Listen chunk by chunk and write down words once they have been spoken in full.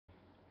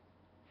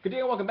Good day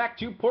and welcome back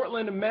to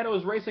Portland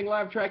Meadows Racing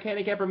Live Track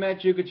Handicapper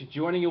Matt Jukic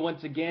joining you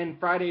once again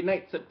Friday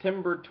night,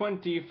 September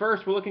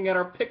 21st. We're looking at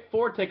our Pick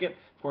 4 ticket.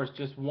 Of course,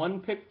 just one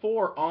Pick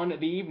 4 on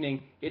the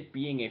evening, it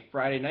being a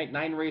Friday night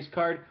 9-race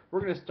card.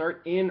 We're going to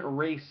start in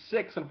race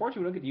 6.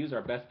 Unfortunately, we don't get to use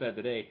our best bet of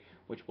the day,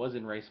 which was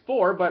in race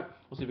 4, but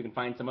we'll see if we can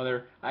find some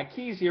other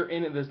keys here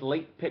in this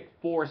late Pick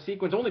 4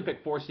 sequence, only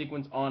Pick 4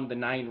 sequence on the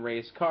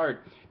 9-race card.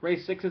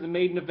 Race 6 is a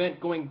maiden event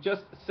going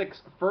just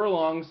 6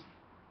 furlongs.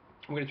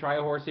 We're going to try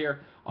a horse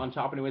here on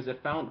top, anyways,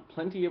 that found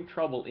plenty of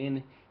trouble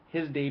in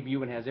his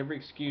debut and has every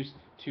excuse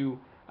to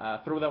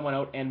throw that one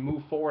out and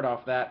move forward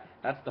off that.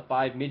 That's the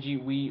 5,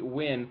 Midgie We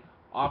Win.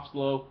 Off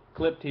slow,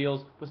 clipped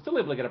heels, was still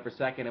able to get up for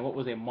second, and what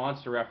was a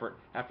monster effort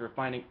after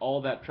finding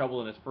all that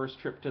trouble in his first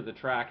trip to the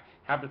track.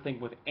 Have to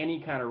think with any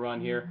kind of run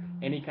here,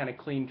 any kind of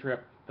clean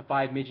trip, the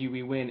 5, Midgie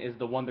We Win is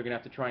the one they're going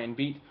to have to try and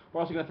beat.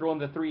 We're also going to throw in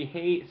the 3,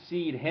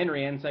 Hayseed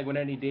Henry and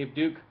Sanguinetti Dave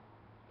Duke.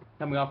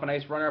 Coming off a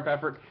nice runner-up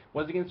effort,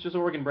 was against just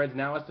Oregon breds,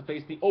 now has to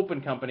face the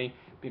Open Company.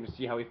 Being to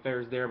see how he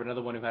fares there, but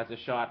another one who has a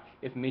shot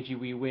if Midgie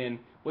We Win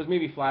was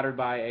maybe flattered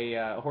by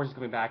a horse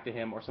coming back to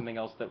him or something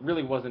else that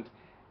really wasn't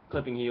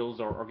clipping heels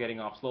or getting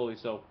off slowly.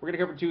 So we're going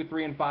to cover 2,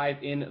 3, and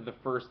 5 in the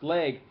first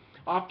leg.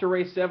 Off to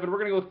race 7, we're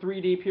going to go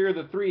 3 deep here.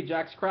 The 3,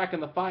 Jack's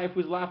Kraken. The 5,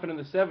 Who's Laughing in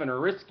the 7, a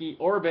Risky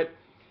Orbit.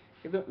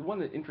 The one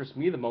that interests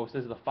me the most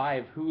is the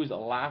 5, Who's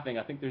Laughing.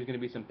 I think there's going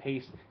to be some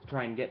pace to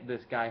try and get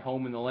this guy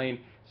home in the lane.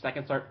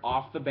 Second start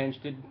off the bench,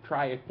 did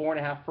try a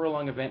 4.5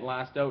 furlong event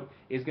last out,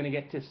 is going to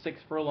get to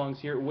 6 furlongs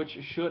here, which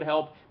should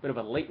help. Bit of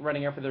a late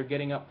running effort. They're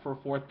getting up for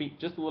fourth beat,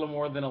 just a little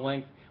more than a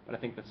length, but I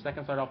think the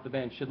second start off the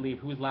bench should leave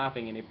Who's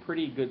Laughing in a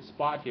pretty good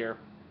spot here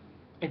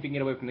if he can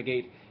get away from the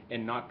gate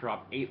and not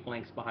drop 8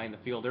 lengths behind the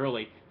field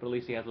early, but at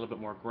least he has a little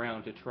bit more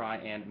ground to try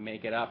and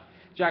make it up.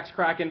 Jack's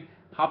Kraken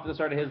hopped at the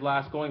start of his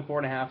last, going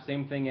 4.5,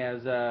 same thing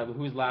as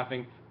Who's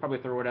Laughing, probably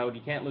throw it out.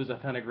 You can't lose a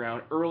ton of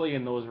ground early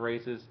in those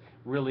races.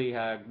 Really,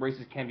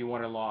 races can be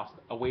won or lost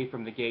away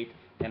from the gate,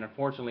 and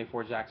unfortunately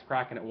for Jack's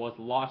Kraken, it was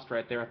lost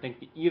right there. I think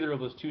either of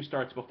those 2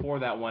 starts before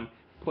that one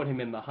put him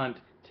in the hunt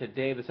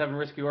today. The 7,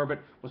 Risky Orbit,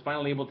 was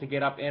finally able to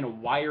get up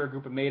and wire a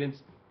group of maidens.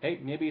 Hey,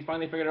 maybe he's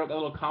finally figured out that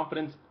little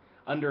confidence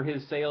under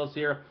his sails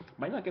here.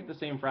 Might not get the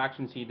same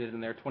fractions he did in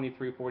there,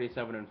 23,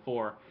 47, and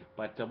 4,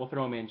 but we'll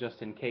throw him in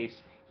just in case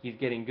he's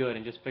getting good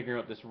and just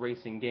figuring out this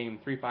racing game.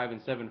 3, 5,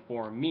 and 7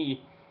 for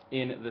me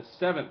in the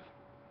 7th.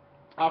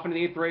 Off into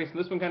the 8th race, and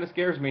this one kind of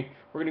scares me.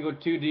 We're going to go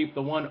 2 deep.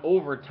 The 1,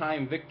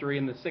 Overtime Victory,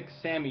 in the 6,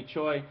 Sammy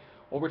Choi.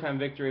 Overtime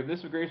Victory. If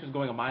this race was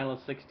going a mile and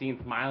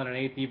 16th, mile and an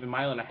eighth, even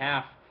mile and a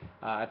half,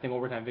 I think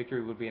Overtime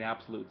Victory would be an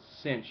absolute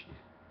cinch.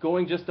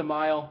 Going just a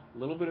mile, a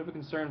little bit of a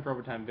concern for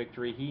Overtime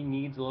Victory. He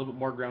needs a little bit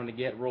more ground to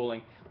get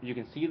rolling. You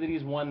can see that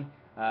he's won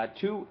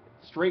 2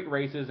 straight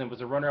races and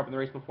was a runner-up in the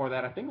race before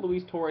that. I think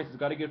Luis Torres has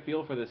got a good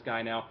feel for this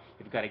guy now.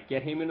 You've got to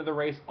get him into the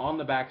race on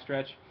the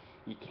backstretch.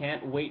 You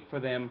can't wait for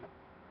them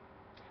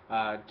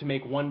to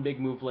make one big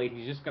move late.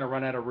 He's just going to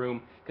run out of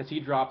room because he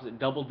drops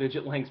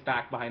double-digit lengths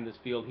back behind this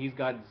field. He's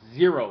got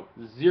zero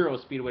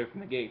speed away from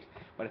the gate.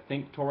 But I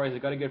think Torres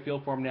has got a good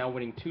feel for him now,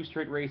 winning 2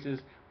 straight races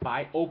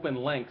by open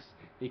lengths.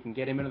 He can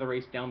get him into the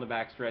race down the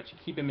backstretch,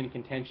 keep him in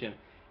contention,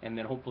 and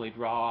then hopefully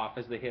draw off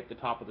as they hit the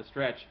top of the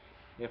stretch.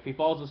 If he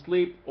falls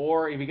asleep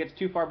or if he gets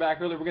too far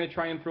back early, we're going to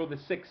try and throw the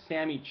 6,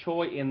 Sammy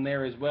Choi, in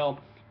there as well.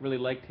 Really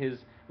liked his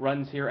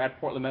runs here at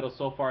Portland Meadows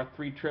so far.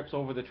 3 trips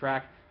over the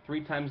track,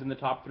 3 times in the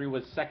top 3,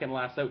 was second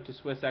last out to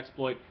Swiss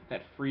Exploit,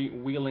 that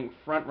free-wheeling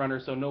front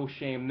runner, so no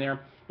shame there.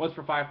 Was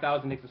for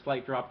 5,000, takes a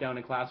slight drop down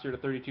in class here to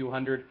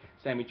 3,200.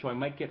 Sammy Choi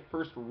might get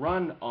first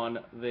run on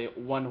the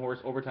 1-horse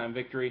Overtime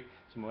Victory,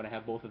 so I'm going to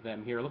have both of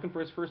them here. Looking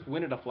for his first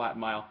win at a flat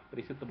mile, but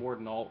he's hit the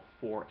board in all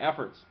 4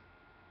 efforts.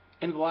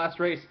 Into the last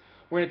race,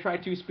 we're going to try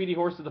 2 speedy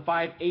horses, the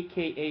 5,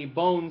 AKA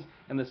Bones,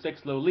 and the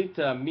 6,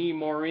 Lolita Mi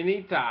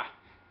Morenita.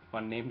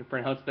 Fun name to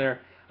pronounce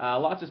there.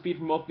 Lots of speed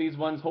from both of these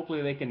ones.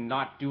 Hopefully they can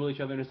not duel each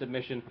other into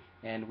submission,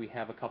 and we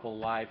have a couple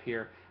live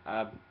here.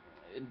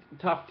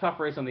 Tough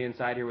race on the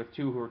inside here with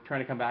 2 who are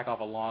trying to come back off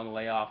a long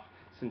layoff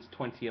since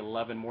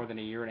 2011, more than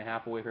a year and a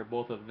half away for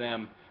both of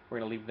them. We're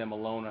going to leave them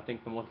alone. I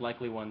think the most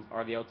likely ones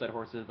are the outside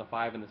horses, the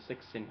 5 and the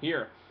 6 in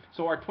here.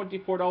 So our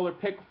 $24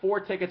 pick 4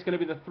 ticket's going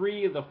to be the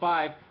 3, the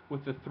 5,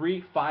 with the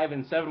 3, 5,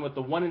 and 7, with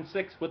the 1 and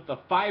 6, with the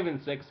 5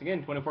 and 6.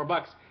 Again,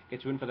 $24.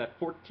 Get you in for that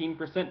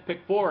 14% pick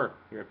 4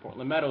 here at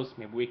Portland Meadows.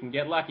 Maybe we can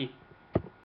get lucky.